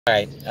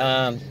Alright,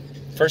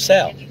 first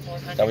sale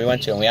that we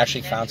went to, and we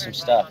actually found some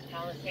stuff.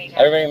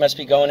 Everybody must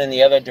be going in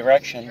the other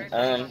direction.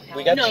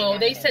 We got No,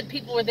 they said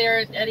people were there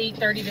at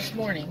 8:30 this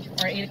morning,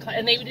 or 8 o'clock,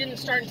 and they didn't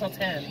start until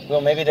 10. Well,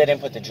 maybe they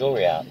didn't put the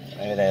jewelry out.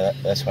 Maybe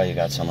that's why you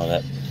got some of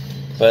it.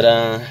 But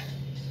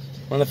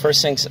one of the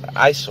first things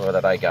I saw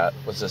that I got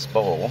was this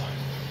bowl.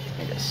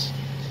 I guess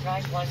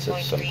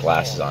some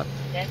glasses on.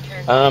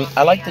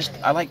 I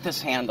like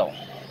this handle,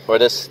 or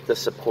this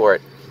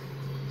support.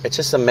 It's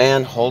just a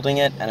man holding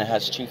it, and it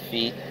has 2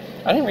 feet.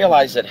 I didn't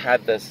realize it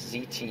had this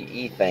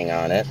ZTE thing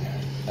on it.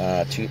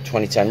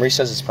 2010. Marie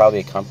says it's probably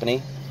a company.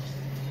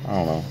 I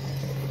don't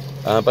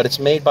know. But it's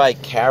made by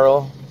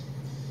Carrol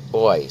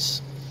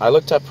Boys. I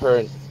looked up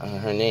her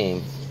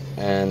name,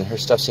 and her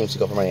stuff seems to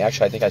go for money.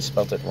 Actually, I think I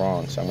spelled it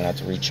wrong, so I'm going to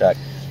have to recheck.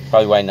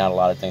 Probably why not a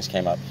lot of things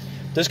came up.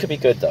 This could be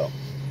good, though.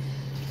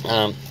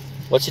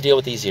 What's the deal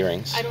with these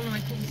earrings? I don't know. I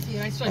couldn't see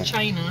it. I saw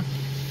China.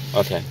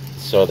 Okay.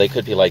 So they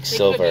could be like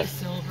silver. Could be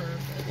silver.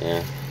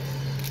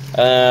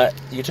 Yeah.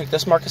 You took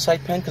this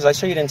marcasite pen? Because I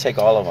saw you didn't take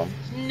all of them.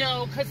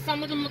 No, because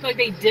some of them look like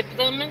they dip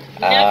them. Never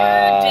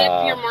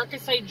dip your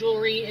marcasite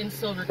jewelry in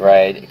silver.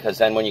 Right, because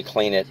then when you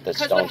clean it, the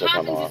stones will come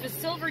off. Because what happens is the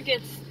silver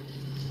gets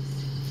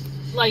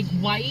like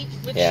white,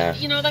 which,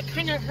 you know, that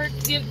kind of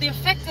hurts. The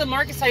effect of the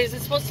marcasite is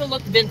it's supposed to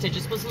look vintage.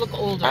 It's supposed to look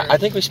older. I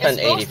think we spent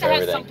 $80 for everything. It's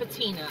supposed to have some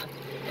patina.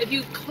 If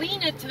you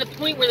clean it to the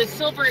point where the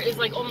silver is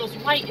like almost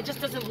white, it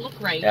just doesn't look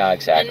right. Yeah,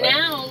 exactly. And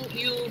now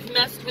you've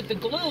messed with the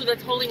glue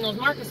that's holding those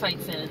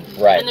marcasites in.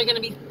 Right. And they're going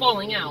to be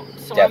falling out.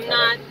 So Definitely.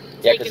 I'm not...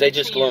 Yeah, because they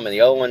just glue them. And the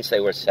old ones, they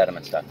were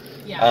sediment stuff.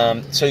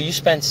 Yeah. So you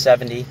spent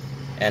 $70,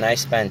 and I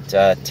spent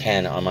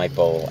 $10 on my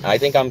bowl. I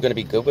think I'm going to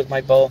be good with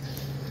my bowl.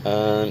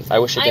 I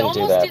wish I didn't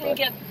do that. I almost didn't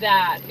get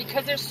that,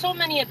 because there's so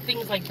many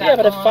things like that. Yeah,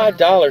 but at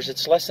 $5,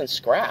 it's less than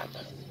scrap.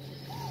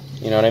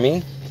 You know what I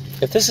mean?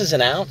 If this is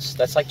an ounce,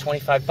 that's like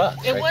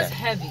 $25. It was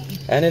heavy.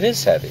 And it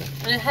is heavy.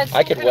 And it had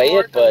I could weigh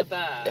it, but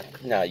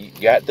no,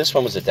 this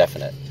one was a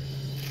definite.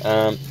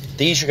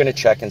 These you're going to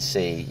check and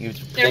see.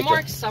 They're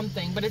marked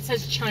something, but it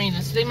says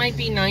China, so they might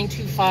be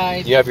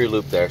 925. You have your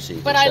loop there, so you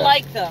can But I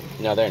like them.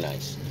 No, they're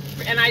nice.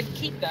 And I'd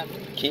keep them.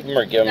 Keep them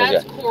or give them.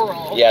 That's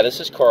Coral. Yeah, this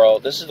is Coral.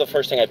 This is the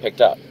first thing I picked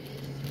up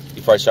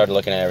before I started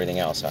looking at everything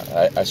else.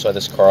 I saw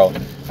this Coral.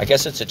 I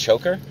guess it's a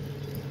choker.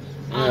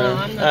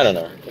 I don't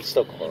know. It's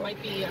still Coral. It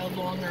might be a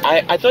longer...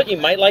 I thought you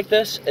might like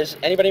this. Is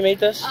anybody made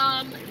this?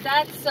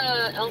 That's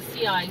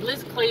LCI,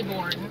 Liz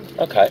Claiborne.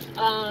 Okay.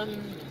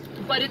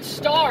 But it's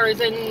stars,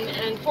 and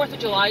 4th of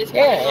July is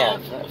yeah,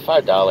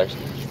 $5.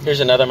 Here's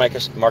another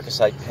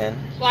marcasite pin.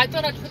 Well, I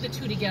thought I'd put the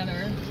two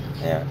together.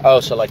 Yeah. Oh,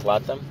 so like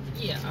lot them?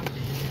 Yeah.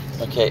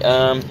 Okay.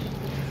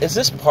 Is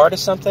this part of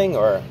something,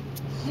 or?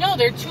 No,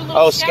 they're 2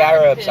 little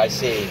scarabs. Pins. I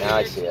see. Now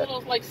I see it.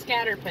 Little, like,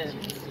 scatter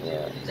pins.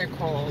 Yeah. They're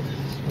called.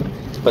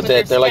 But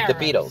they're like the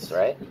Beatles,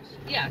 right?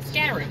 Yeah,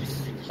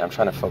 scarabs. I'm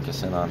trying to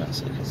focus in on it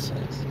so you can see.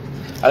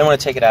 I don't want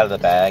to take it out of the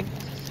bag,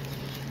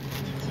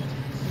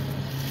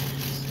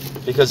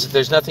 because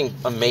there's nothing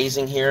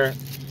amazing here.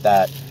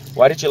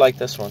 Why did you like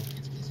this one?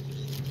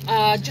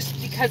 Just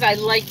because I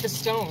like the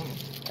stone.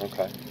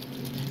 Okay.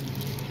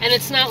 And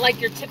it's not like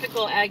your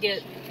typical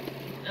agate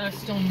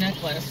stone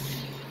necklace.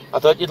 I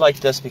thought you'd like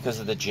this because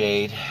of the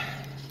jade.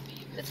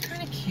 It's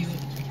kind of cute.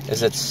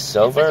 Is it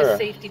silver? It's like a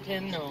safety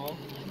pin, no.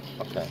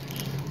 Okay.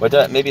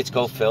 But maybe it's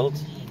gold filled?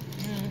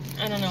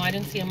 I don't know. I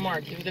didn't see a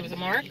mark. There was a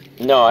mark?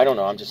 No, I don't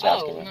know. I'm just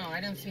asking. Oh, no,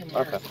 I didn't see a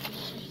mark. Okay.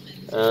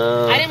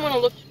 I didn't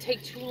want to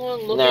take too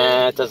long looking.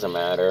 Nah, it doesn't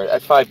matter.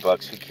 At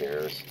 $5, who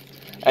cares?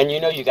 And you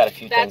know you got a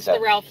few things. That's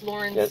the Ralph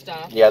Lauren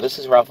stuff. Yeah, this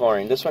is Ralph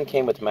Lauren. This one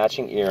came with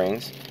matching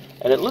earrings,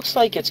 and it looks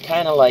like it's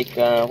kind of like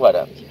a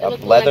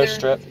leather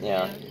strip.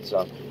 Yeah.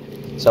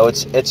 So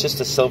it's just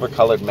a silver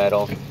colored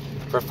metal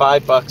for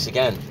 $5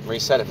 again.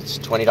 Reset if it's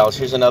 $20.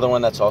 Here's another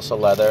one that's also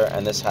leather,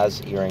 and this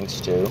has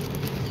earrings too.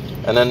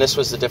 And then this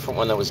was the different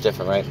one that was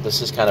different, right?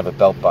 This is kind of a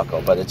belt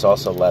buckle, but it's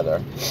also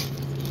leather.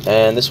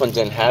 And this one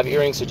didn't have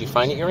earrings. Did you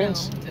find the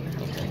earrings? No, it didn't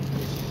have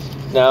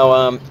earrings. Now,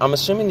 I'm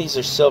assuming these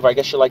are silver. I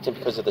guess you liked them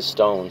because of the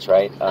stones,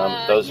 right?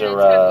 Those are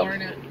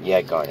garnet.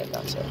 Yeah, garnet.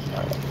 That's it.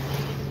 Garnet.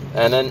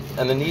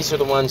 And then these are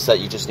the ones that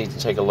you just need to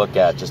take a look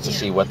at just to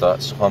see what the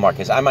hallmark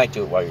is. I might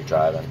do it while you're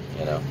driving,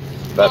 you know.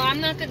 But well,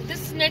 I'm not gonna.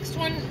 This next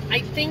one,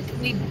 I think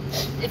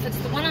if it's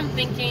the one I'm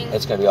thinking,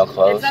 it's gonna be all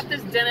closed. It's up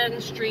this dead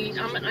end street.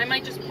 I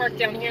might just park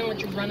down here and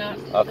let you run up.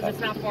 Okay. Because it's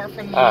not far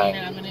from the main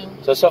avenue.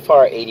 So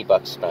far,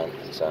 $80 spent.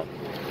 So.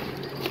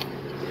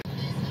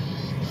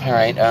 All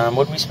right.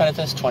 What did we spend at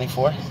this?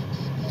 24.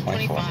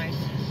 25.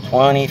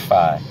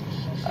 25.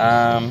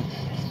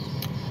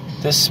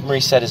 This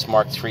Marie said is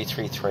marked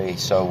 333,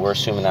 so we're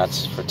assuming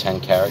that's for 10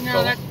 carat.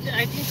 No,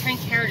 I think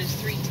 10 carat is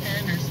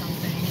 310 or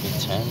something.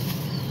 310.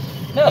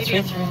 No,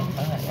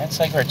 333. That's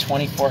like our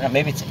 24.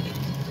 Maybe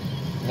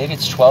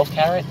it's 12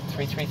 carat.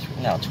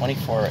 333. No,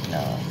 24.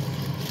 No,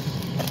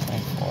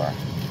 24.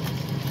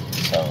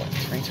 So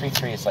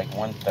 333 is like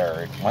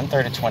 1/3.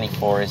 1/3 of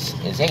 24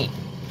 is 8.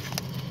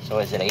 So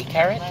is it 8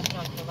 carat?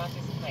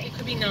 It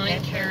could be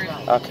 9 carat.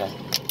 Okay.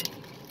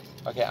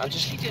 Okay. I'm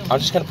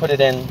just gonna put it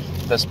in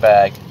this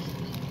bag.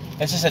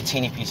 It's just a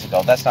teeny piece of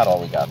gold. That's not all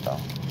we got, though.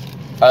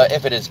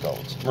 If it is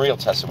gold. Marie will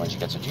test it when she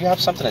gets it. Do you have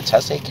something to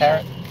test,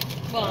 Carrot?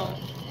 Well,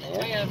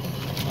 yeah. I have...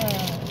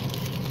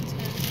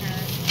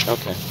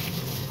 Okay.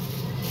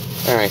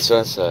 Alright, so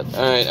that's it.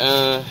 Alright,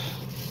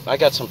 I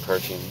got some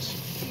perfumes.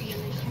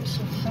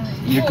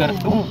 You're gonna...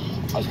 Oh,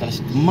 I was gonna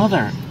say...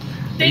 Mother!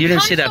 You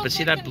didn't see that, but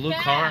see that blue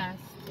car?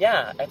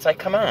 Yeah, it's like,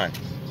 come on,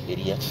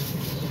 idiot.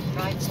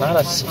 It's not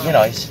a... You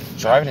know, he's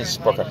driving his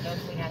Booker.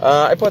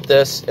 I bought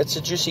this. It's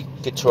a Juicy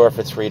Couture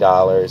for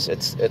 $3.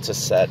 It's a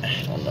set.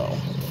 I don't know.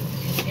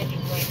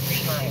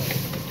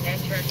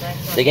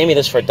 They gave me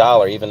this for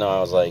 $1, even though I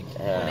was like,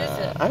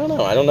 I don't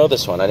know. I don't know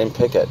this one. I didn't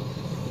pick it.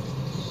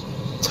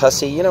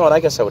 Tussie. You know what? I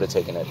guess I would have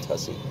taken it,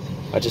 Tussie.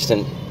 I just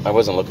didn't. I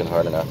wasn't looking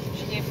hard enough.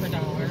 She gave for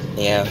 $1.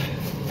 Yeah.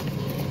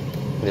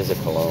 It is a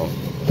cologne.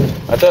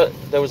 I thought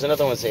there was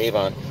another one with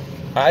Avon.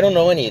 I don't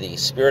know any of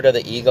these. Spirit of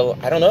the Eagle.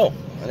 I don't know.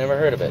 I never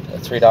heard of it.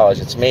 At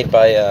 $3. It's made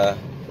by. Oh,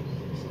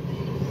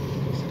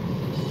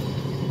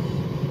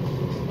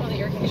 the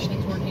air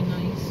conditioning's working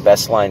nice.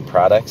 Best Line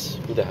Products.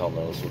 Who the hell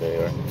knows who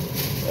they are?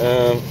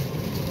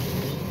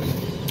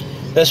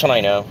 This one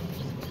I know.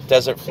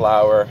 Desert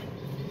Flower.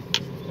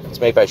 It's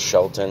made by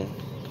Shelton.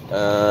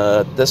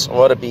 This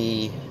ought to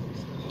be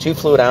 2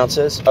 fluid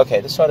ounces.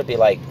 Okay, this ought to be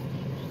like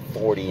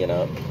 40 and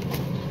up.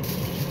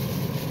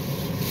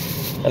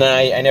 And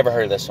I never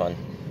heard of this one.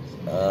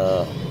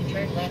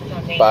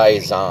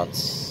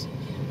 Byzance.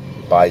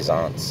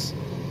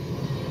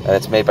 And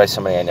it's made by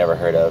somebody I never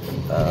heard of.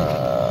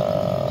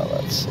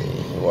 Let's see.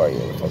 Who are you?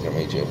 If I can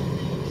read you.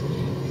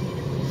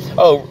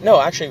 Oh, no,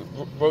 actually,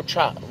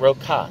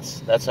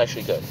 Rokas. That's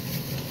actually good.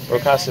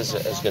 Rokas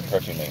is good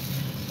perfuming.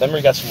 Then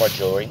we got some more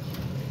jewelry.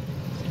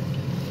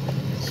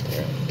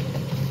 Here.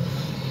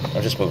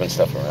 I'm just moving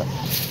stuff around.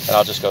 And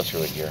I'll just go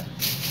through it here.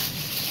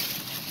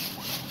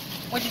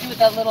 What'd you do with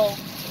that little...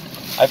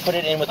 I put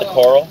it in with the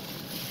coral.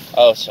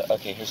 Oh, so,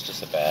 okay, here's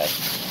just a bag.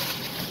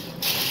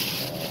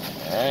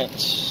 Alright.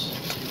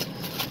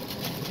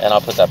 And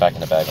I'll put that back in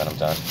the bag when I'm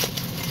done.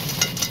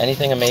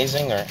 Anything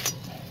amazing, or?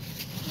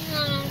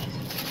 No.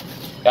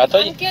 Yeah, I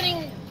thought I'm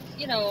getting,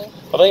 you know...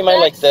 Although you might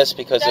like this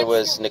because it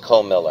was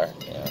Nicole Miller.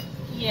 Yeah.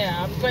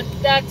 Yeah, but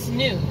that's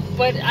new.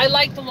 But I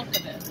like the look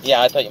of it.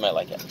 Yeah, I thought you might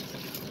like it.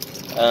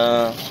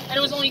 And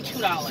it was only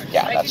 $2.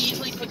 Yeah, I could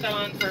easily put that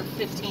on for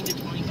 $15 to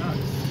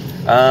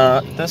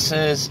 $20. This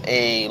is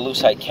a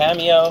Lucite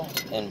Cameo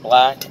in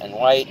black and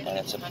white, and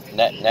it's a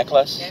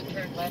necklace.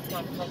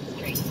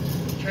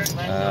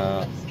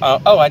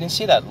 Oh, I didn't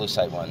see that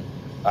Lucite one.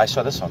 I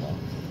saw this one though.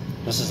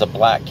 This is a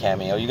black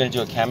Cameo. You gonna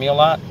do a Cameo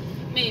lot?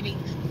 Maybe.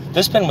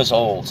 This pen was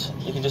old.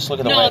 You can just look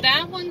at the No, white.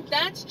 that one,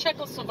 that's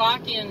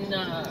Czechoslovakian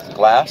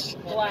glass.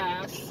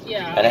 Glass,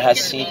 yeah. And it has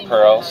seed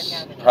pearls.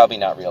 Probably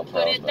not real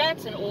pearls. But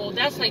that's an old.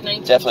 That's like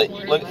 19.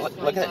 Definitely.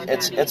 Look at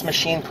it. It's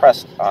machine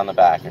pressed on the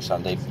back or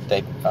something.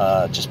 They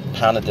just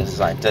pounded the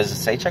design. Does it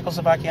say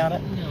Czechoslovakia on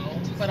it? No,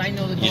 but I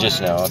know the. You just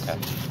know, okay.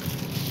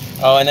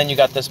 Oh, and then you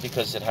got this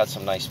because it had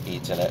some nice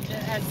beads in it.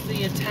 It has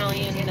the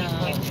Italian.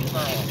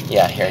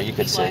 Yeah, here you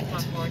could see.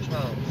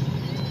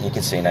 You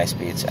can see nice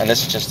beads, and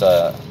this is just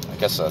a. I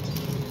guess it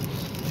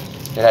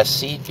has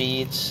seed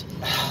beads.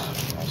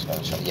 I was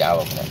gonna show you. Yeah, I'll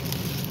open it.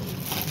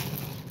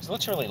 It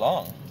looks really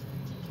long.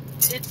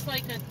 It's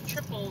like a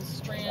triple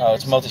strand. Oh,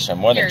 it's multi-strand,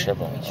 more than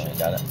triple. Oh, you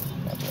got it.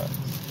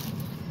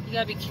 You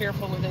gotta be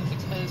careful with it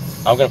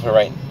because. I'm gonna put it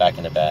right back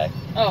in the bag.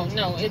 Oh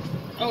no!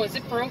 Oh, is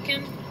it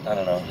broken? I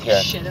don't know.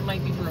 Here. Shit, it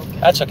might be broken.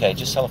 That's okay.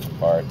 Just sell it for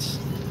parts.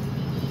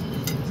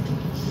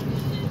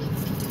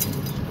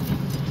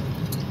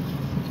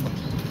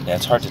 Yeah,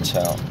 it's hard to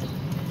tell.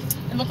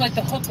 It looked like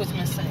the hook was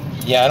missing.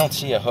 Yeah, I don't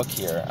see a hook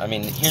here. I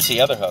mean, here's the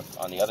other hook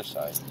on the other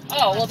side.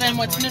 Oh, well then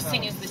what's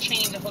missing is the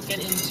chain to hook it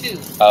into.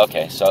 Oh,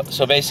 okay, so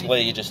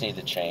basically you just need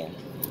the chain.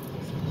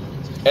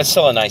 It's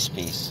still a nice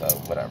piece, so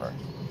whatever.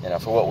 You know,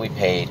 for what we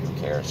paid, who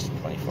cares?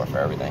 24 for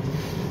everything.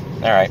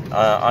 All right,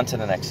 on to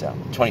the next sale.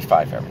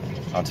 25 for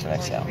everything. On to the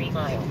next sale.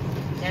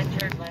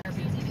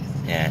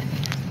 Yeah.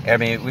 I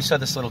mean, we saw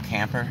this little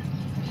camper,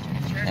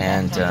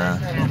 and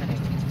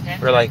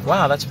we're like,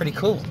 wow, that's pretty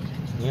cool.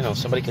 You know,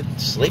 somebody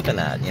could sleep in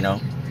that, you know.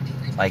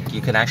 Like,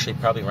 you can actually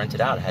probably rent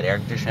it out. It had air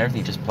conditioning, everything,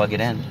 you just plug it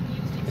in.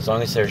 As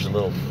long as there's a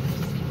little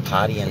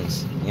potty and,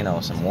 you know,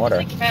 some water.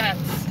 Like cats.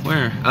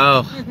 Where?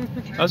 Oh,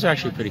 those are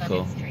actually pretty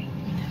cool.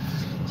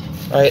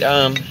 Alright,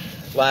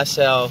 last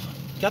sale.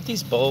 Got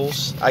these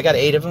bowls. I got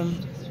 8 of them.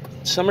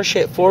 Some are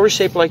shaped, 4 are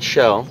shaped like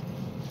shell.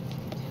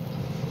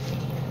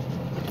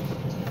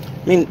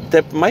 I mean,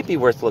 that might be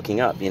worth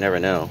looking up. You never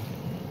know.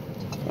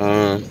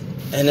 And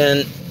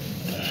then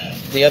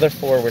the other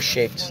 4 were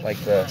shaped like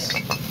this.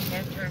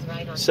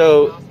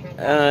 So,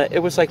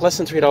 it was like less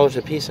than $3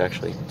 a piece,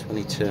 actually.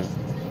 22.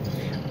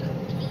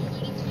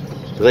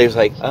 The lady was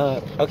like,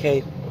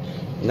 okay,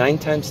 9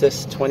 times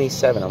this,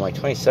 27. I'm like,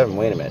 27?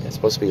 Wait a minute. It's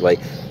supposed to be like,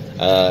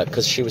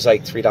 because she was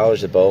like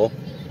 $3 a bowl.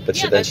 But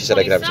yeah, then she said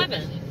I could have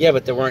 27. Yeah,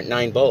 but there weren't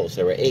 9 bowls.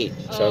 There were 8.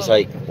 So I was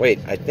like, wait,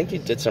 I think you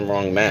did some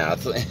wrong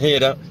math, you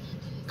know?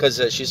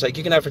 Because she's like,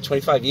 you can have for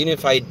 25. Even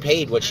if I had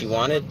paid what she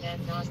wanted,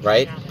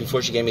 right,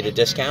 before she gave me the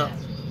discount,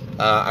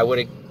 I would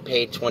have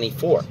paid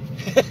 $24.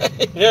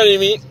 You know what I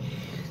mean?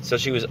 So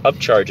she was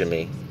upcharging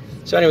me.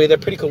 So anyway, they're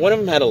pretty cool. One of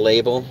them had a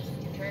label,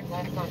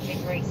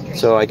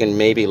 so I can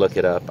maybe look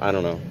it up. I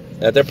don't know.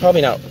 They're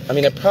probably not, I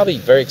mean, they're probably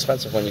very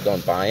expensive when you go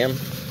and buy them.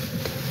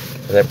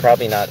 But they're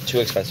probably not too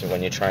expensive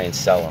when you try and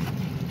sell them.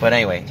 But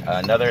anyway,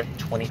 another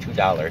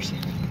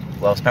 $22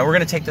 well spent. We're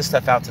going to take this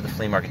stuff out to the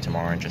flea market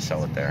tomorrow and just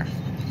sell it there.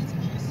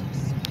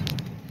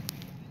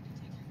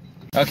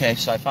 Okay,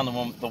 so I found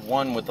the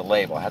one with the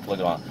label. I have to look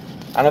it up.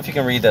 I don't know if you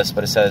can read this,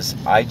 but it says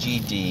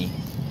IGD,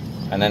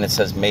 and then it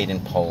says made in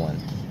Poland.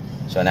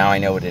 So now I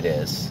know what it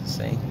is.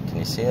 See? Can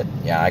you see it?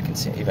 Yeah, I can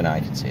see it. Even I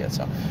can see it.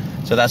 So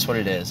that's what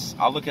it is.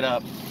 I'll look it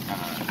up.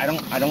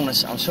 I'm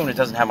assuming it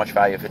doesn't have much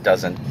value. If it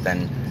doesn't,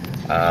 then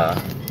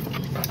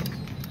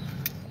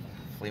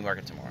flea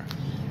market tomorrow.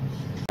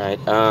 All right,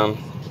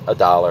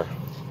 $1.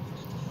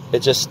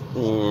 It's just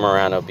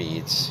Murano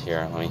beads.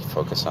 Here, let me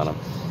focus on them.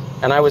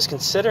 And I was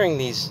considering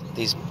these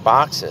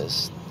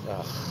boxes.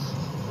 Ugh.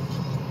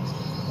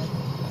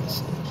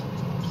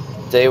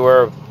 They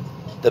were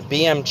the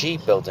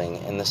BMG building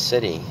in the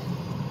city.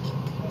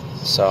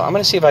 So I'm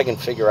going to see if I can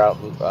figure out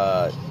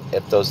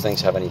if those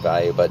things have any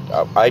value. But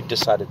I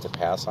decided to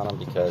pass on them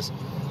because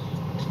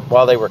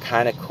while they were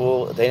kind of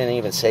cool, they didn't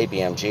even say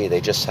BMG. They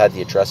just had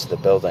the address of the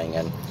building.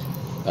 And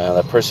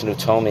the person who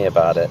told me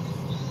about it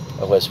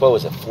was, what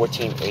was it,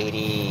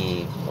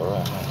 1480? Or,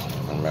 I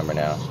don't remember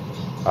now.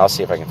 I'll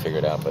see if I can figure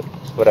it out, but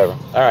whatever.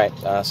 All right,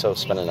 so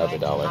spend another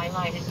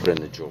 $1. Put it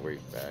in the jewelry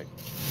bag.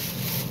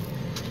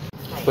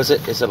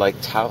 Is it like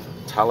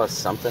Tala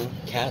something?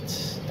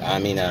 Cats? I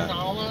mean,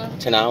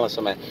 Tanala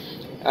something.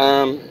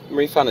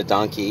 We found a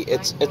donkey.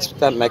 It's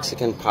that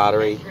Mexican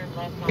pottery.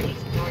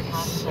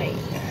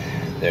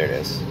 There it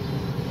is.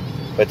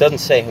 But it doesn't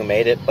say who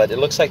made it, but it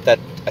looks like that.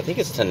 I think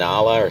it's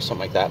Tanala or something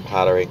like that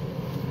pottery.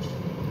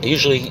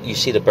 Usually you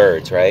see the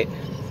birds, right?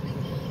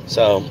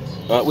 So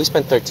we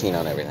spent $13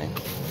 on everything.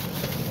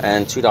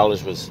 And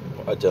 $2 was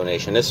a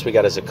donation. This we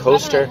got as a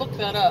coaster. I'm gonna look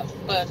that up,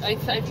 but I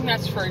think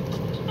that's for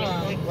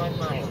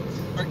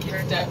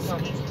Kids Desk.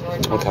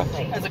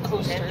 Okay. As a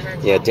coaster.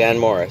 Yeah, Dan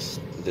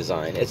Morris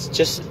design. It's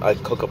just a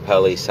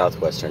Cocopelli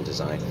Southwestern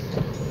design.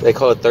 They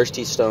call it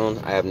Thirsty Stone.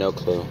 I have no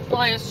clue.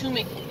 Well, I assume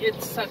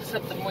it sucks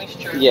up the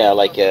moisture. Yeah,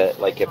 like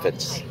if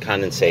it's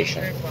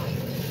condensation.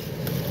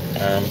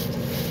 So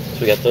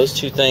we got those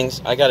two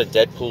things. I got a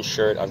Deadpool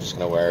shirt. I'm just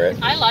gonna wear it.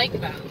 I like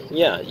that.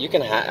 Yeah, you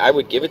can. I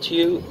would give it to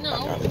you.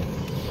 No.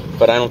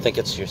 But I don't think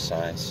it's your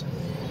size.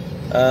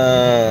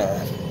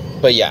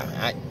 But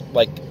yeah,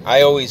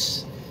 I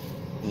always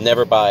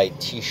never buy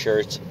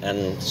T-shirts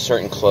and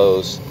certain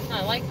clothes.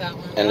 I like that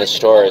one. In the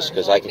stores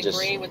because I could the just.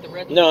 Gray with the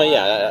red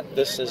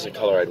This is a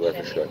color I'd wear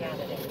for sure.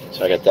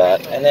 So I got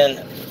that, and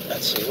then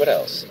let's see what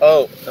else.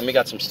 Oh, then we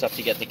got some stuff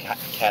to get the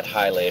cat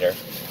high later.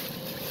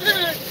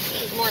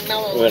 More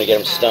mellow. We're gonna get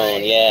him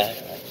stoned. Yeah,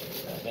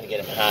 I'm gonna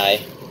get him high.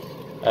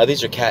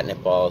 These are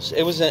catnip balls.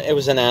 It was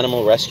an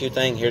animal rescue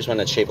thing. Here's one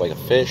that's shaped like a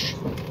fish.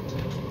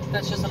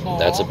 That's just a ball.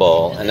 That's a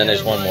ball, and then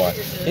there's one more.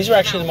 These are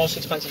actually the most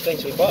expensive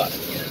things we bought.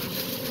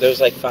 There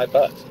was like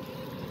 $5.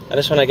 And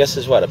this one, I guess,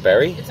 is what, a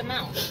berry? It's a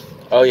mouse.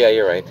 Oh yeah,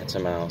 you're right. It's a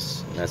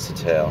mouse. And that's the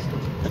tail.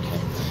 Okay.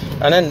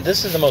 And then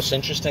this is the most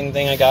interesting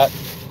thing I got.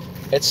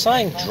 It's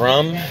signed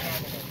Drum.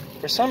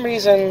 For some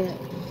reason,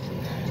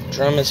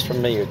 Drum is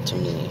familiar to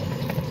me.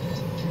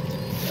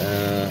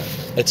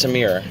 It's a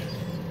mirror.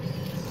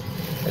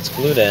 It's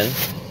glued in.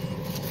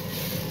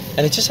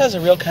 And it just has a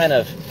real kind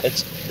of,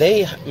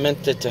 they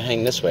meant it to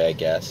hang this way, I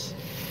guess.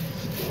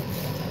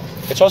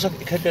 It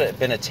could have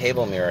been a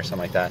table mirror or something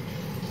like that.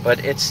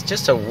 But it's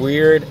just a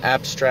weird,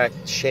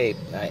 abstract shape.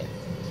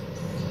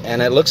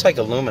 And it looks like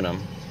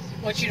aluminum.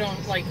 What, you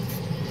don't, like,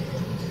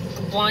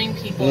 blind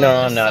people?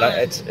 No, I'm not.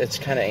 It's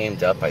kind of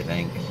aimed up, I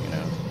think,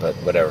 but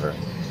whatever.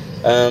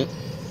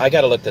 I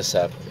got to look this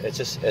up.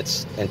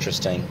 It's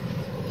interesting.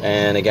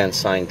 And again,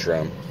 signed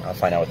Drum. I'll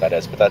find out what that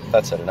is. But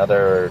that's it.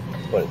 Another,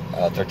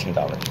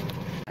 $13.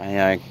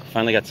 I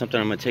finally got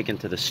something I'm going to take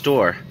into the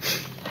store.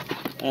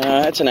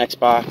 It's an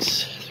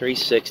Xbox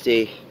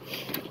 360.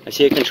 I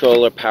see a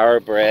controller, power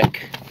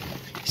brick.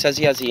 He says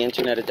he has the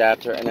internet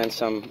adapter and then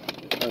some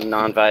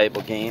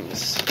non-valuable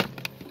games.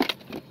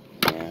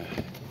 Yeah.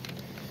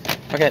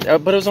 Okay,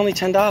 but it was only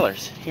 $10.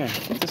 Here,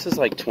 this is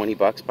like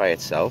 $20 by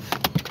itself.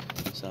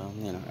 So,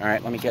 all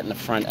right, let me get in the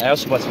front. I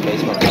also bought some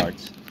baseball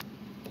cards.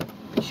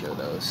 Let me show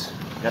those.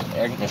 Got the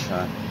air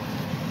conditioner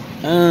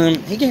on.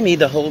 He gave me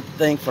the whole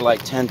thing for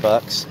like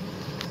 $10.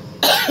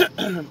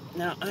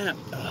 Now,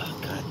 oh,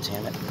 god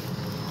damn it.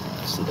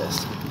 Let's see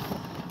this.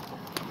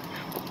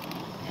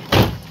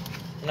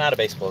 I'm not a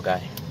baseball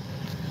guy.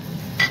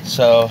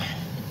 So,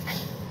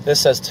 this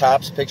says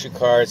Topps Picture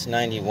Cards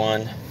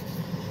 91.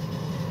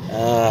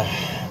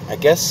 I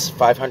guess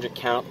 500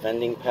 count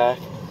vending pack.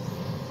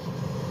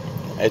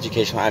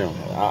 Education, I don't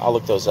know. I'll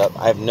look those up.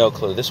 I have no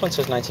clue. This one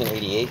says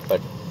 1988,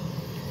 but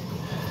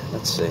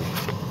let's see.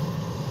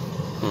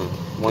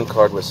 One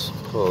card was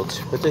pulled.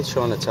 What did they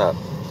show on the top?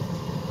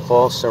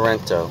 Paul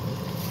Sorrento.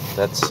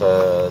 That's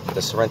the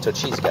Sorrento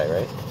cheese guy,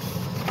 right?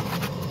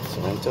 So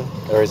Sorrento?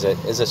 Or is it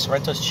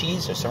Sorrento's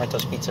Cheese or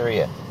Sorrento's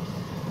Pizzeria?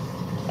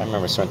 I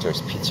remember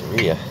Sorrento's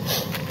Pizzeria.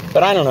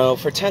 But I don't know,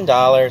 for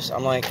 $10,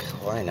 I'm like,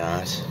 why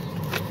not?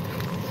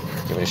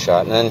 Give it a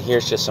shot. And then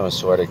here's just some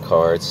assorted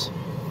cards.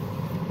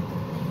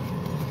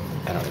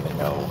 I don't even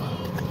know.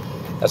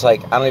 That's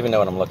like, I don't even know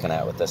what I'm looking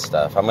at with this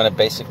stuff. I'm going to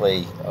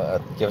basically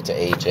give it to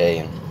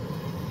AJ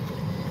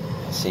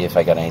and see if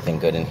I got anything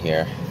good in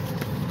here.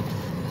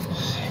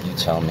 You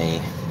tell me.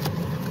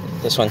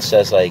 This one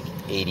says like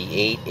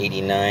 88,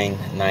 89,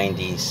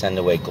 90 send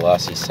away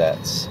glossy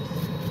sets.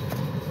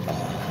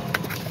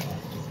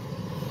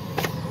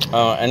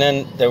 Oh, and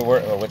then there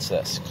were, oh, what's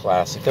this?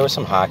 Classic. There was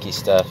some hockey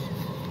stuff.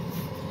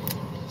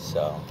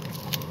 So,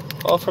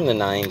 all from the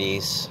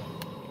 90s.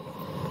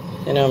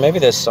 You know, maybe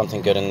there's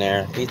something good in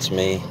there. Beats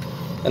me.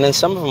 And then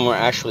some of them were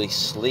actually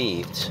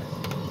sleeved.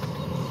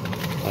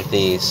 Like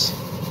these.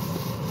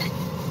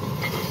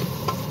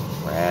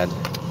 Rad.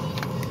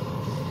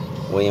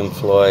 William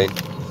Floyd.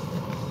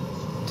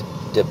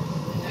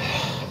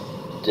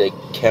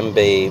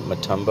 Dikembe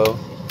Mutombo.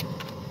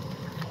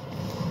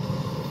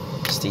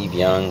 Steve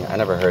Young. I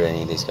never heard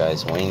any of these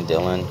guys. Wayne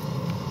Dillon.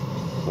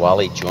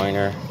 Wally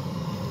Joyner.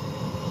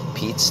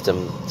 Pete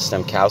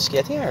Stemkowski.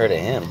 I think I heard of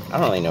him. I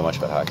don't really know much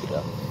about hockey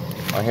though.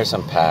 Oh, here's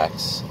some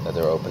packs that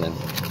they're opening.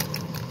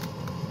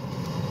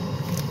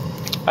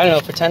 I don't know,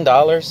 for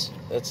 $10,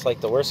 it's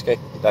like the worst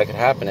that could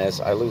happen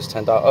is I lose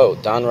 $10. Oh,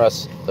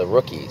 Donruss, the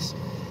Rookies.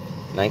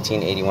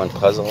 1981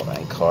 puzzle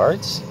and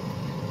cards.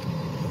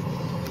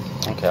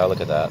 Okay, I'll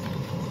look at that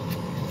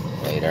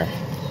later.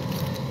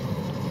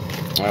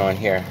 Oh, and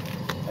here.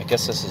 I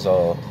guess this is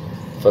all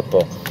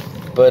football.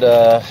 But,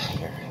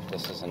 here,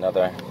 this is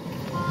another.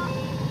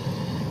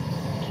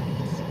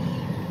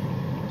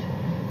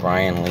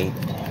 Brian Lee.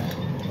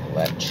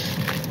 Letch.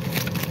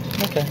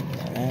 Okay,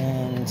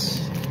 and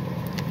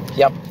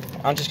yep,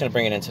 I'm just gonna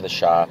bring it into the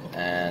shop,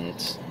 and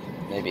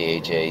maybe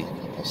AJ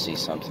will see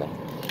something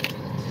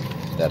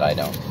that I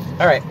don't.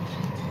 All right.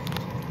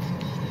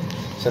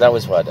 So that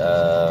was what,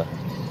 $20.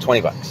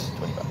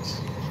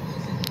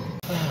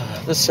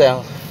 $20. This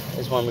sale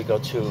is one we go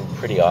to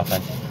pretty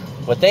often.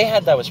 What they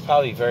had that was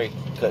probably very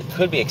good,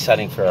 could be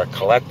exciting for a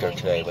collector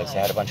today, was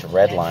they had a bunch of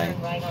red line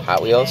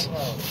Hot Wheels,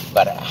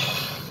 but.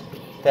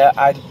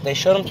 They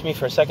showed them to me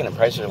for a second, and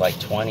prices are like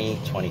 20,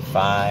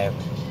 25,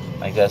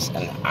 like this,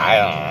 and I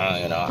don't know,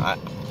 you know,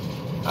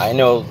 I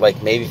know,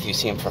 like, maybe if you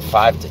see them for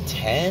 5 to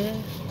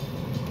 10,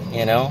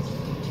 you know,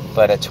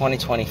 but at 20,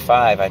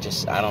 25, I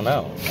don't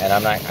know,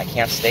 and I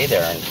can't stay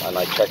there and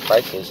like check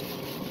prices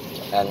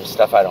and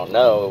stuff I don't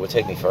know. It would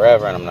take me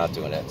forever, and I'm not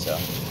doing it, so,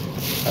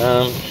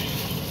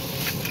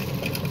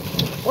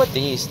 what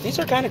these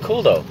are kind of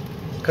cool, though,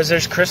 because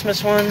there's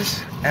Christmas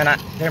ones, and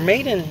they're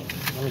made in,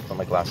 let me put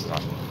my glasses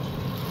on.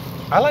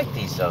 I like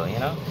these though, you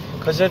know,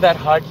 because they're that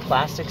hard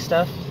plastic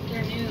stuff.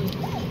 They're new.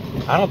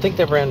 I don't think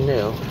they're brand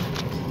new.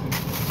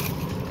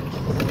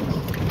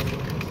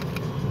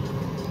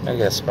 I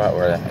get a spot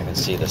where I can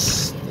see the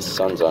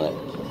sun's on it.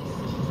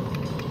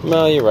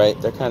 No, you're right.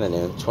 They're kind of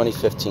new.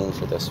 2015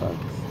 for this one.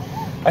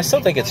 I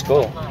still think it's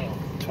cool.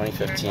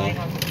 2015.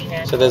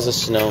 So there's a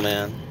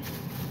snowman.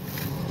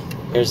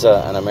 Here's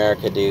an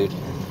America dude.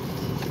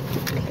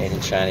 Made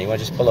in China. You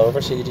want to just pull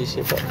over so you can see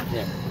it?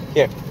 Yeah.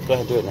 Here, go ahead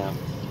and do it now.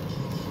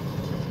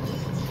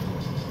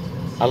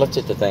 I looked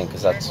at the thing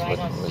because that's what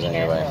was in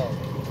your way.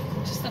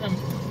 Just that I'm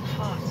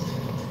hot.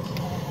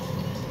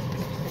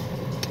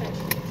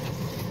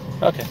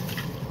 Okay.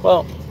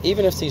 Well,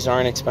 even if these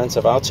aren't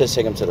expensive, I'll just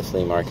take them to the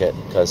flea market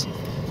because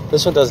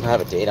this one doesn't have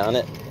a date on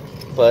it.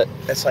 But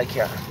it's like,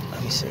 yeah,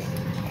 let me see.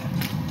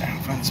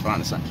 Find the spot on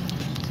the side.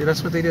 See,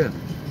 that's what they do.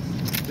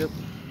 Yep.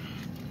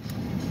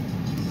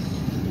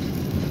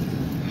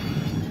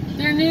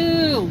 They're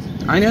new.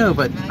 I know,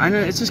 but I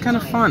know it's just kind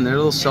of fun. They're a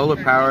little solar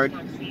powered.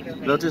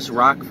 They'll just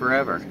rock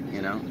forever,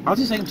 you know. I'll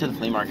just take them to the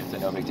flea market, so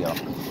no big deal.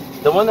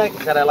 The one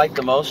that I liked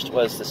the most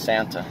was the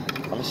Santa.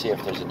 Let me see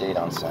if there's a date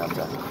on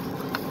Santa.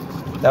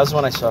 That was the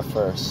one I saw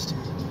first.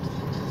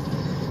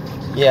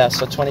 Yeah,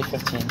 so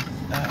 2015.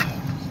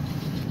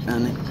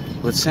 And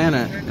with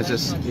Santa, it's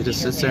just, he just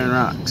sits there and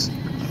rocks.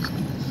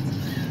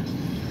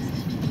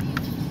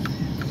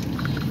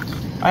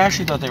 I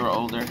actually thought they were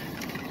older.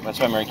 That's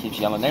why Mary keeps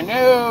yelling, they're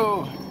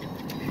new!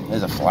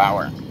 There's a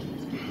flower.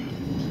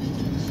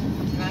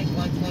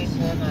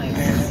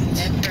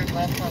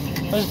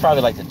 This is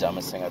probably like the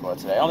dumbest thing I bought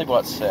today. I only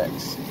bought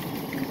 6.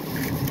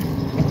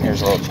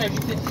 Here's a little. Charge you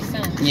 50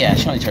 cents. Yeah,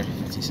 she only charged me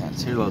 50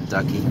 cents. Here's a little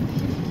ducky.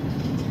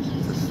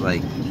 Just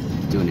like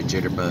doing a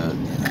jitterbug.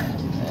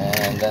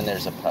 And then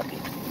there's a puppy.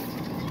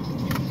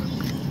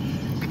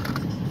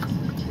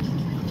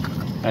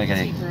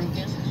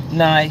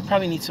 Nah, he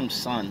probably needs some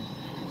sun.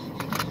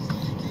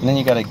 And then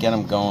you gotta get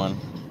him going.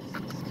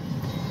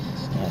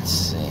 Let's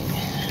see.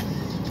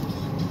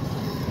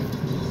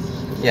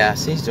 Yeah,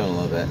 see, he's doing a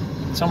little bit.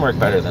 Some work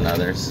better than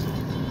others.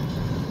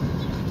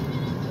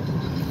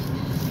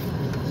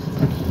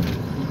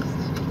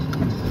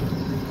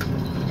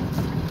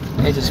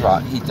 He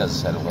does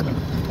his head a little bit.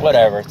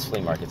 Whatever, it's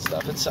flea market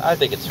stuff. I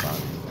think it's fun.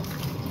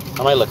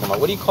 I might look him up.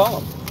 What do you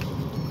call them?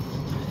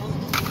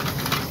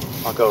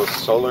 I'll go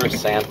Solar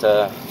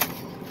Santa,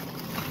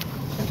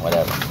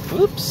 whatever.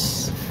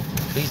 Oops.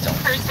 Please don't.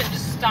 Person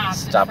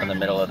just stop in the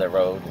middle of the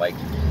road, like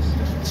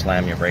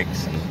slam your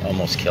brakes and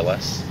almost kill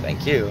us.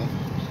 Thank you.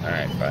 All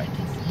right, bye.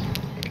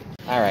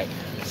 All right,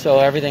 so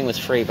everything was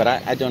free, but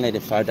I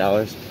donated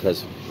 $5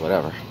 because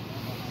whatever.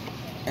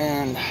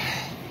 And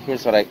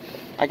here's what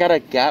I got a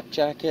Gap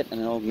jacket and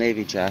an Old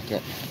Navy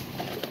jacket.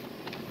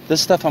 This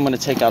stuff I'm going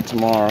to take out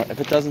tomorrow. If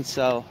it doesn't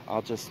sell,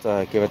 I'll just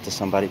give it to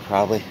somebody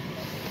probably.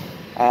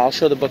 I'll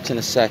show the books in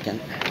a second.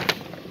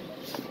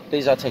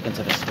 These I'll take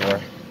into the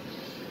store.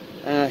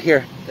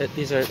 Here,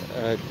 these are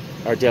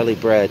our daily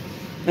bread.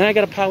 And I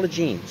got a pile of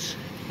jeans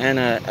and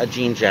a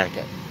jean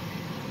jacket.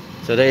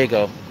 So there you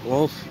go.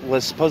 Wolf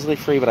was supposedly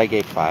free, but I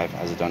gave $5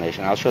 as a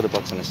donation. I'll show the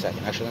books in a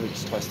second. Actually, let me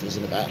just toss these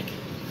in the back.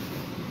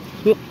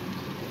 Whoop.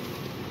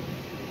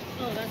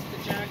 Oh, that's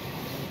the jacket.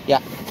 Yeah.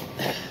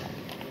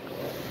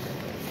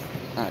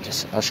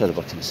 I'll show the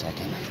books in a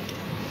second.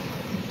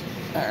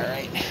 All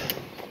right.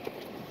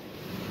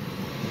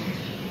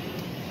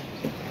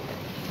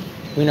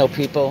 We know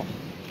people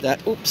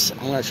that. Oops. I'm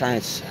gonna try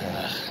and.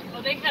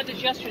 Oh, they had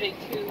this yesterday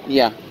too.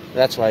 Yeah,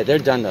 that's why they're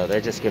done though.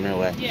 They're just giving it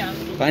away. Yeah.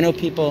 But I know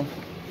people.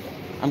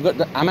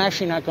 I'm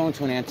actually not going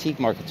to an antique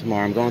market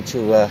tomorrow. I'm going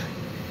to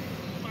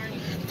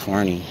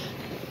Farney.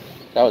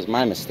 That was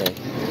my mistake.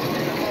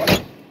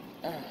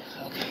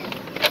 Okay.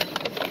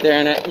 There,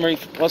 and Marie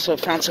also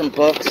found some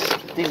books.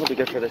 These will be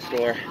good for the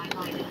store.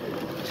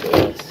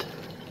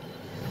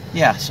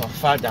 Yeah, so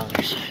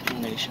 $5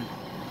 donation.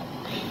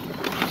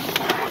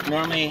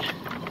 Normally,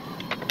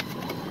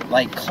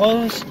 like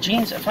clothes,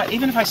 jeans.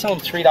 Even if I sell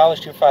them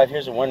 $3 to $5,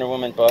 here's a Wonder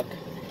Woman book.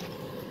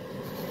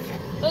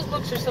 Those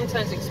books are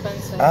sometimes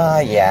expensive.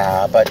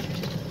 Yeah, but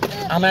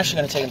I'm actually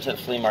going to take them to the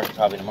flea market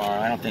probably tomorrow.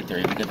 I don't think they're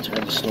even good to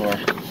in the store.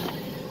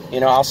 You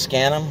know, I'll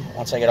scan them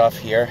once I get off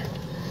here.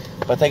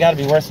 But they got to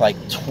be worth like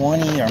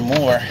 20 or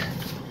more.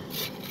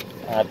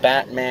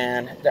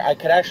 Batman. I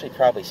could actually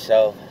probably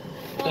sell.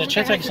 There's a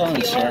chance I can sell them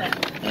in the store.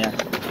 Yeah.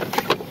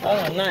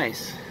 Oh,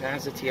 nice.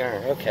 That's a tiara.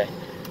 Okay.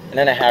 And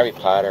then a Harry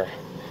Potter.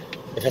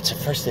 If it's a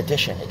first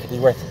edition, it could be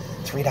worth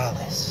 $3.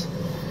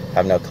 I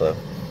have no clue.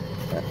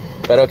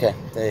 But okay,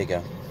 there you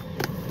go.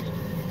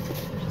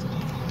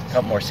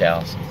 Couple more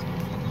sales.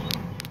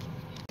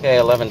 Okay,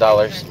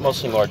 $11.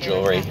 Mostly more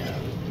jewelry.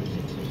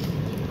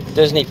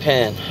 Disney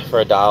pin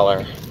for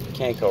 $1.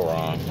 Can't go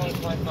wrong.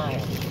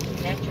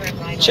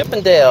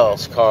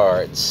 Chippendales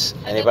cards.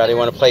 Anybody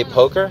want to play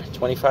poker?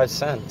 25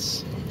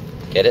 cents.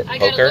 Get it? I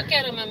Poker? gotta look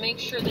at them and make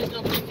sure there's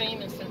nobody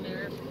famous in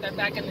there. That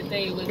back in the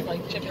day was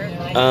like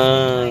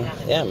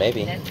Chippendales. Yeah,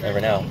 maybe. Never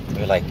know.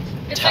 Maybe like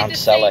it's Tom like the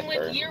Selleck same with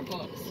or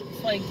yearbooks.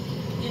 It's like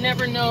you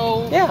never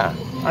know. Yeah.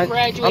 Who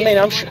graduated. I mean,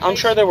 I'm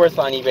sure they're worth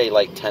on eBay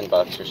like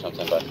 $10 or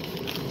something. But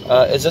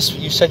is this?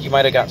 You said you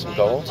might have got some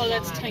gold. Oh,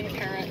 that's 10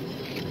 carat.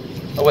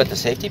 Oh, what, the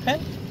safety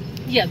pin?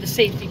 Yeah, the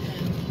safety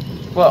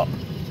pin. Well,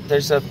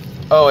 there's a.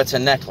 Oh, it's a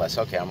necklace.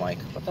 Okay, I'm like,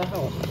 what the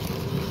hell?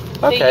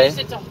 Okay. They use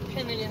it to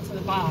pin it into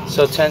the box.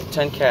 So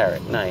 10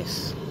 carat.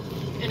 Nice.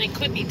 And it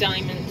could be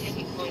diamonds.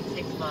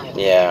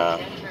 Yeah.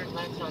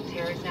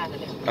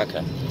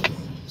 Okay.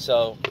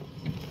 So,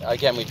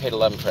 again, we paid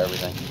 $11 for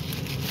everything.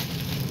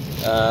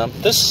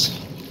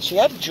 She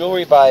had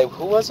jewelry by,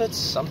 who was it?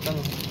 Something.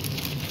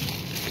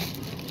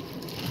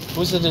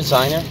 Who's the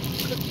designer?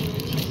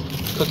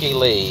 Cookie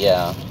Lee,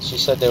 yeah. She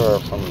said they were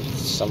from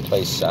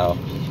someplace south.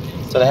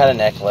 So they had a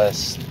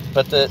necklace.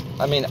 But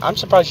I'm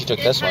surprised you took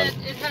this one.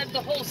 It had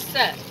the whole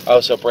set.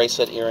 Oh, so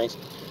bracelet, earrings.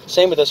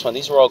 Same with this one.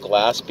 These were all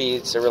glass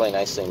beads. They're really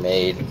nicely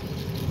made.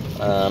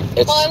 Well,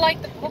 I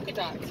like the polka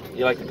dots.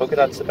 You like the polka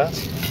dots the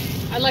best?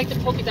 I like the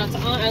polka dots.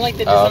 I like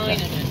the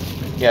design of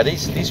it. Yeah,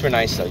 these were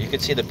nice though. You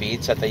could see the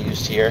beads that they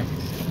used here.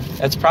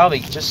 It's probably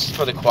just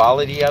for the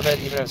quality of it,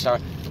 even if it's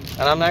not.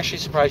 And I'm actually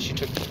surprised you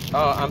took.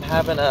 Oh, I'm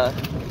having a.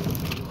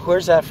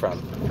 Where's that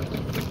from?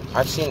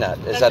 I've seen that.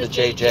 Is that a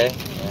JJ?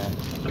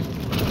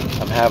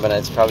 Yeah. I'm having it.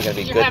 It's probably gonna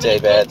be good day,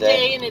 bad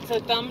day. And it's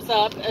a thumbs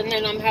up, and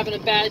then I'm having a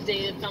bad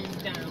day, a thumbs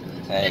down.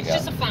 There you go.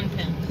 It's just a fun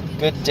pin.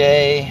 Good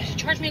day. She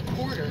charged me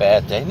 $0.25.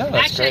 Bad day. No,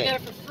 that's actually, great. I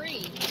got it for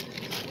free.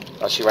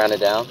 Oh, she ran it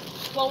down?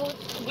 Well,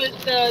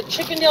 with the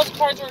Chippendales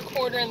cards were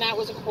 $0.25, and that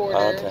was $0.25.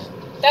 Oh, okay.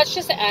 That's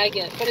just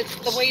agate, but it's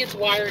the way it's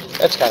wired.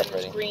 That's kind of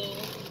pretty. Green.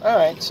 All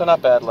right, so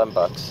not bad.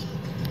 $11.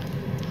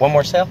 One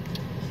more sale?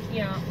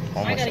 Yeah.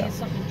 One I more gotta sale. get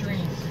something to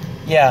drink.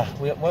 Yeah,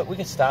 we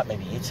can stop,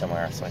 maybe eat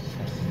somewhere. It's like.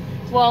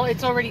 Well,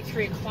 it's already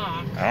 3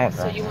 o'clock. Oh, okay.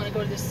 So you want to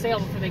go to the sale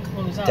before they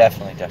close up?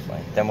 Definitely.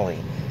 Then we'll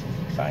eat.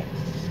 Fine.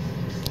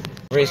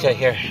 Marie's got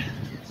here.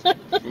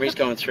 Marie's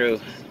going through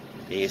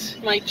these.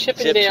 My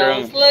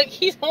Chippendales. Look,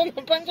 he's holding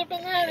a bunch of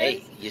bananas.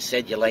 Hey, you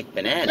said you like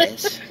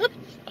bananas.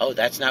 Oh,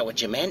 that's not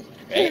what you meant,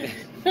 right?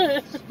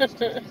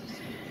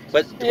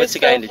 What's the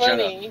guy in the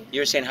jungle?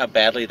 You were saying how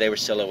badly they were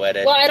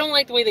silhouetted. Well, I don't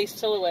like the way they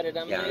silhouetted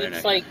them. Yeah,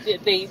 it's like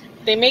they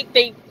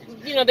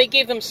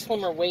gave them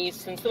slimmer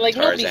waists and so like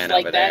Tarzan nobody's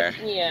like over that.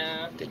 there.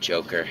 Yeah. The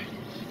Joker.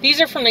 These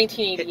are from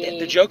 1988.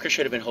 The Joker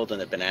should have been holding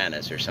the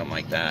bananas or something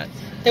like that.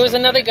 There was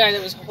another guy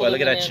that was holding. Well,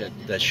 look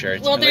at that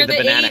shirt. Well, they're the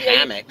banana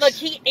hammocks. Look,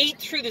 he ate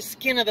through the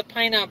skin of the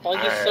pineapple.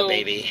 He's so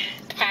baby.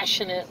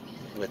 passionate.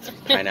 With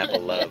pineapple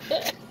love.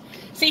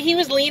 See, he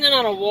was leaning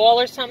on a wall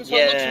or something, so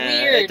it looks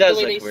weird. It does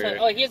the way look weird.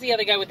 Oh, here's the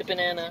other guy with the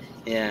banana.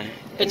 Yeah.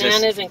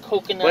 Bananas and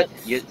coconuts. What?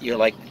 You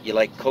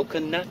like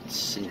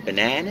coconuts and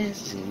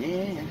bananas and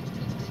yeah.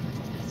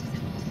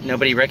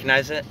 Nobody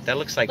recognizes it? That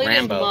looks like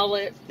Rambo. His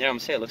mullet. Yeah, I'm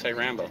saying it looks like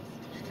Rambo.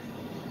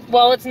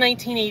 Well, it's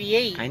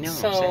 1988. I know.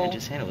 So I'm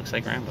just saying it looks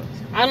like Rambo.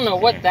 I don't know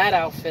what that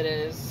outfit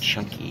is.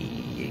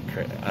 Chunky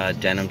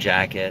denim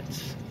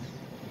jackets.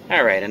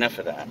 All right, enough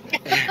of that.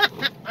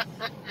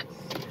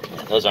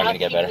 Those aren't going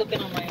to get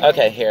better.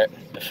 Okay, here.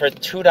 For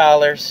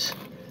 $2,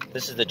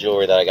 this is the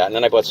jewelry that I got. And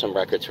then I bought some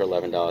records for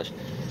 $11.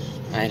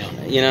 I don't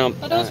know. You know.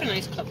 Oh, those are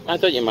nice cups. I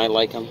thought you might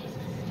like them.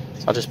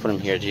 I'll just put them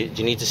here. Do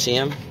you need to see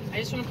them? I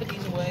just want to put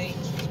these away.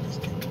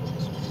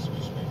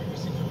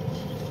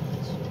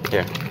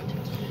 Here.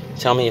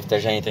 Tell me if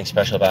there's anything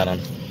special about them.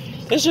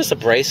 There's just a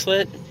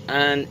bracelet.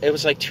 And it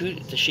was like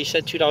she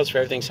said $2 for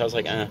everything. So I was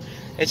like,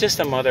 it's just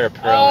a mother of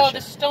pearl. Oh,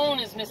 the stone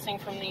is missing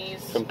from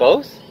these. From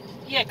both?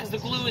 Yeah, because the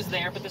glue is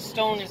there, but the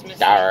stone is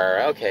missing.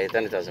 Okay,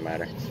 then it doesn't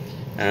matter.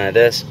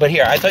 This. But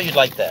here, I thought you'd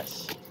like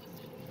this.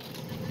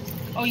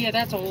 Oh, yeah,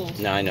 that's old.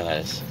 No, I know that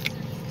is.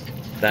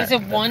 Is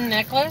it one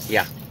necklace?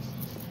 Yeah.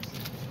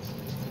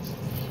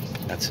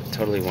 That's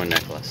totally one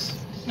necklace.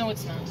 No,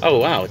 it's not. Oh,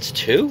 wow. It's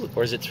 2?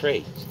 Or is it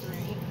 3? It's 3.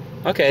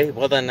 Okay,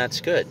 well, then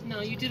that's good.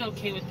 No, you did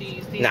okay with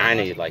these. Nah, I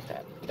knew you'd like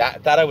that.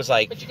 That I was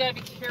like... But you gotta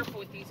be careful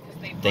with these because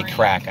they break. They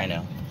crack, I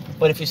know.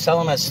 But if you sell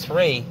them as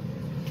 3...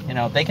 You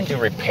know, they can do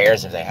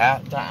repairs if they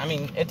have to. I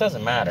mean, it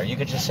doesn't matter. You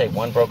could just say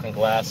one broken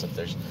glass if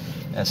there's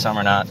some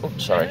or not.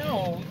 Oops, sorry.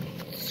 No,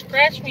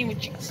 scratch me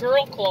with your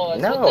girl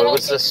claws. No, it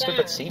was a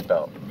stupid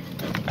seatbelt.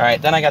 All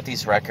right, then I got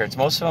these records.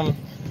 Most of them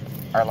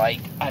are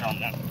like, I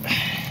don't know.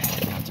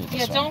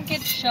 Yeah, don't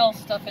get shell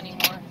stuff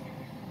anymore.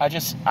 I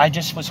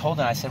just was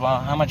holding. I said, well,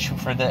 how much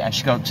for the? And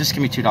she goes, just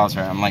give me $2 for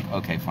it. I'm like,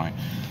 okay, fine.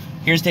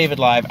 Here's David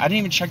Live. I didn't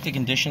even check the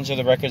conditions of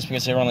the records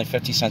because they were only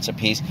 50 cents a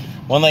piece.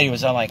 One lady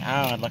was all like,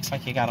 oh, it looks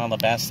like you got all the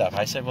best stuff.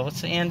 I said, well,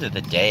 it's the end of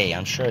the day.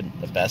 I'm sure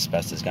the best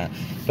is gone.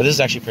 But this is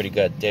actually pretty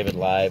good. David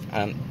Live.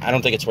 I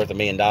don't think it's worth $1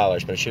 million,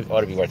 but it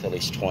ought to be worth at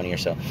least 20 or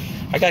so.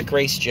 I got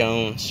Grace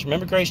Jones.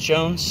 Remember Grace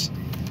Jones?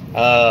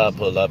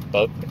 Pull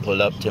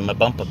up to my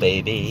bumper,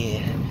 baby,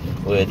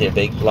 with your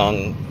big,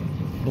 long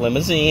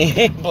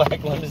limousine,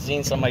 black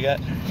limousine, something like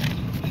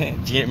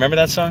that. Do you remember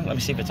that song? Let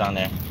me see if it's on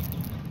there.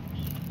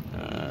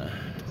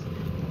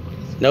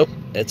 Nope,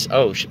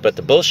 but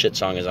the bullshit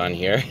song is on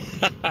here.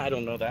 I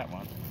don't know that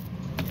one.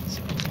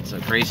 So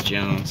Grace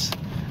Jones.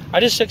 I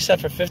just took stuff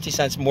for 50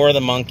 cents, more of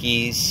the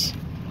Monkeys.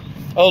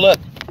 Oh, look,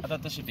 I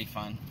thought this would be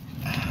fun.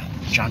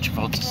 John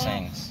Travolta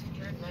sings.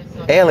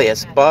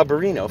 Alias, Bob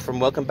Barino from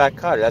Welcome Back,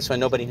 Kotter. That's why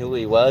nobody knew who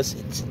he was.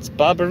 It's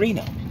Bob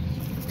Barino.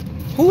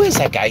 Who is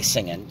that guy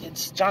singing?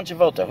 It's John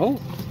Travolta. Who?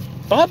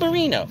 Bob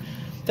Barino.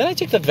 Then I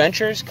took the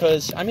Ventures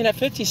because, I mean, at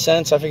 50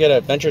 cents, I forget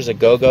a Ventures a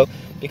Go-Go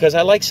because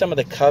I like some of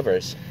the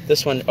covers.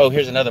 This one, oh,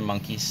 here's another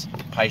Monkeys.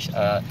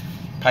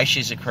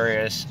 Pisces,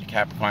 Aquarius,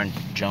 Capricorn,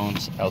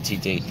 Jones,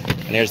 LTD.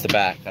 And here's the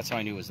back. That's how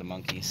I knew it was the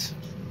Monkeys.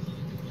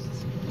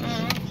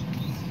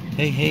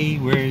 Hey, hey,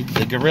 we're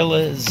the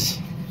Gorillas.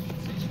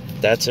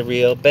 That's a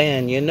real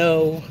band, you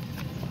know.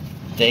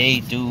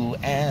 They do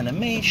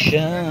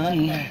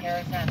animation.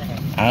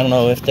 I don't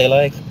know if they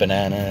like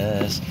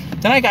bananas.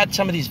 Then I got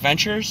some of these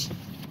Ventures.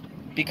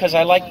 Because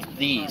I like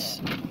these,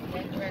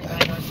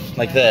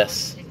 like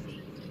this.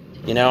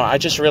 You know, I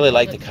just really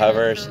like the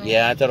covers.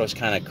 Yeah, I thought it was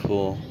kind of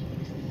cool.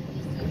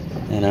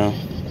 You know.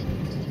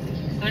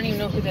 I don't even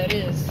know who that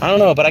is. I don't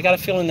know, but I got a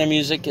feeling their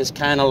music is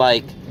kind of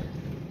like,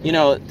 you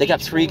know, they got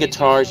 3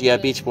 guitars. You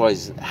have Beach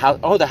Boys. The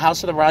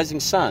House of the Rising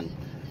Sun.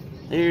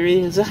 There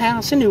is a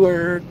house in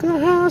Newark, a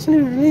house in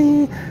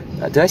New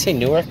Orleans. Did I say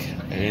Newark?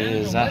 There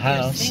is a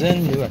house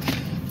in Newark.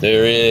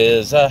 There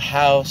is a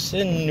house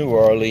in New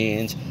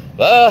Orleans.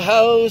 The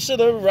house of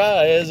the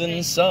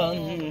rising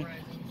sun.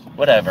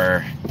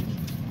 Whatever.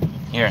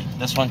 Here,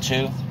 this one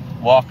too.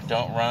 Walk,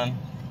 don't run.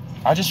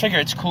 I just figure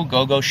it's cool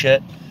go-go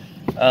shit.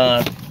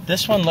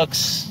 This one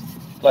looks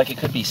like it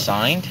could be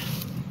signed.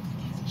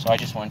 So I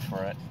just went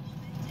for it.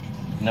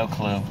 No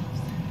clue.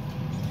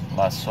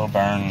 La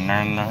Soburn.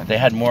 They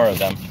had more of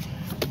them.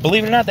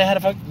 Believe it or not, they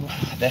had a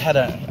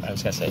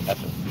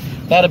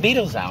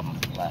Beatles album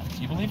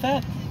left. You believe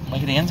that?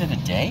 Like at the end of the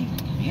day?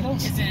 Beatles?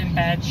 Is it in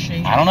bad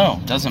shape? I don't know.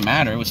 Doesn't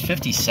matter. It was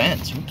 50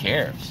 cents. Who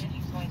cares?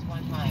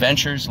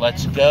 Ventures,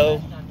 let's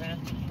go.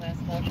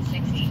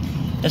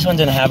 This one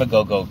didn't have a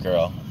go-go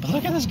girl. But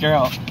look at this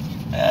girl.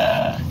 Look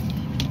at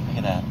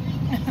that.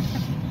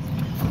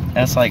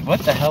 That's like,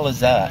 what the hell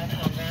is that?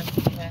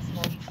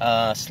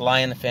 Sly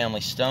and the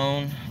Family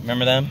Stone.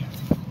 Remember them?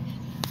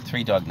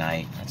 3 Dog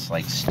Night. That's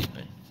like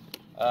stupid.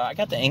 I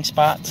got the ink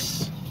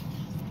spots.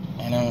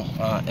 You know,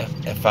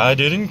 if I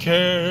didn't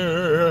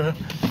care.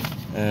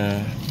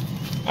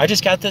 I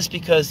just got this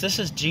because this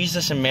is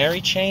Jesus and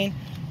Mary chain.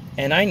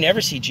 And I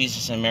never see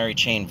Jesus and Mary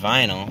chain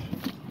vinyl.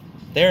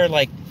 They're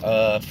like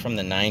from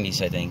the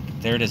 90s, I think.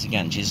 There it is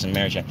again, Jesus and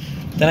Mary chain.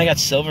 Then I got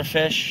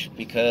Silverfish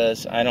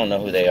because I don't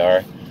know who they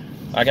are.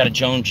 I got a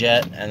Joan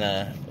Jett and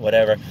a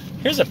whatever.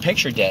 Here's a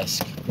picture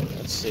disc.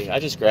 Let's see. I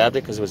just grabbed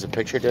it because it was a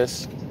picture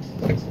disc.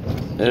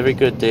 Every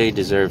good day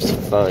deserves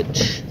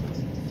fudge.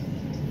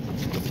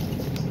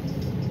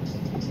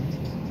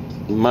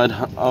 Mud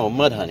honey. Oh,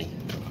 Mud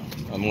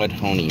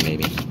Honey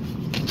maybe.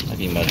 Might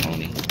be Mud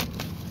Honey.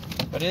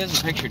 But it is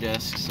a picture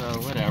disc, so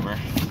whatever.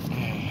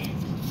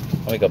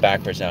 Let me go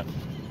backwards now.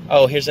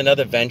 Oh, here's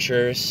another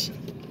Ventures.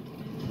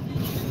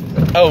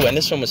 Oh, and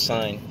this one was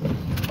signed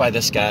by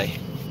this guy.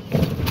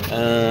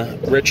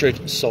 Richard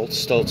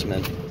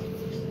Stoltzman.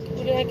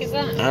 Who the heck is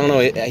that? I don't know.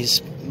 He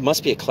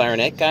must be a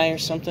clarinet guy or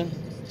something.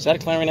 Is that a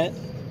clarinet?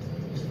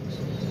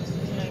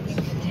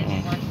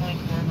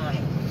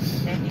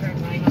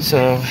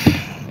 So,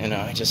 you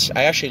know,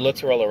 I actually looked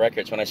through all the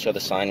records when I saw the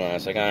sign one. I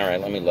was like, all right,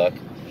 let me look.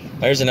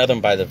 There's another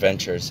one by the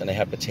Ventures, and they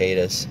have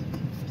potatoes.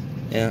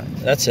 Yeah,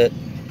 that's it.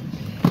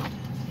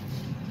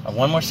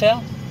 One more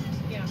sale?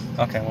 Yeah.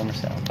 Okay, one more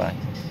sale. Bye.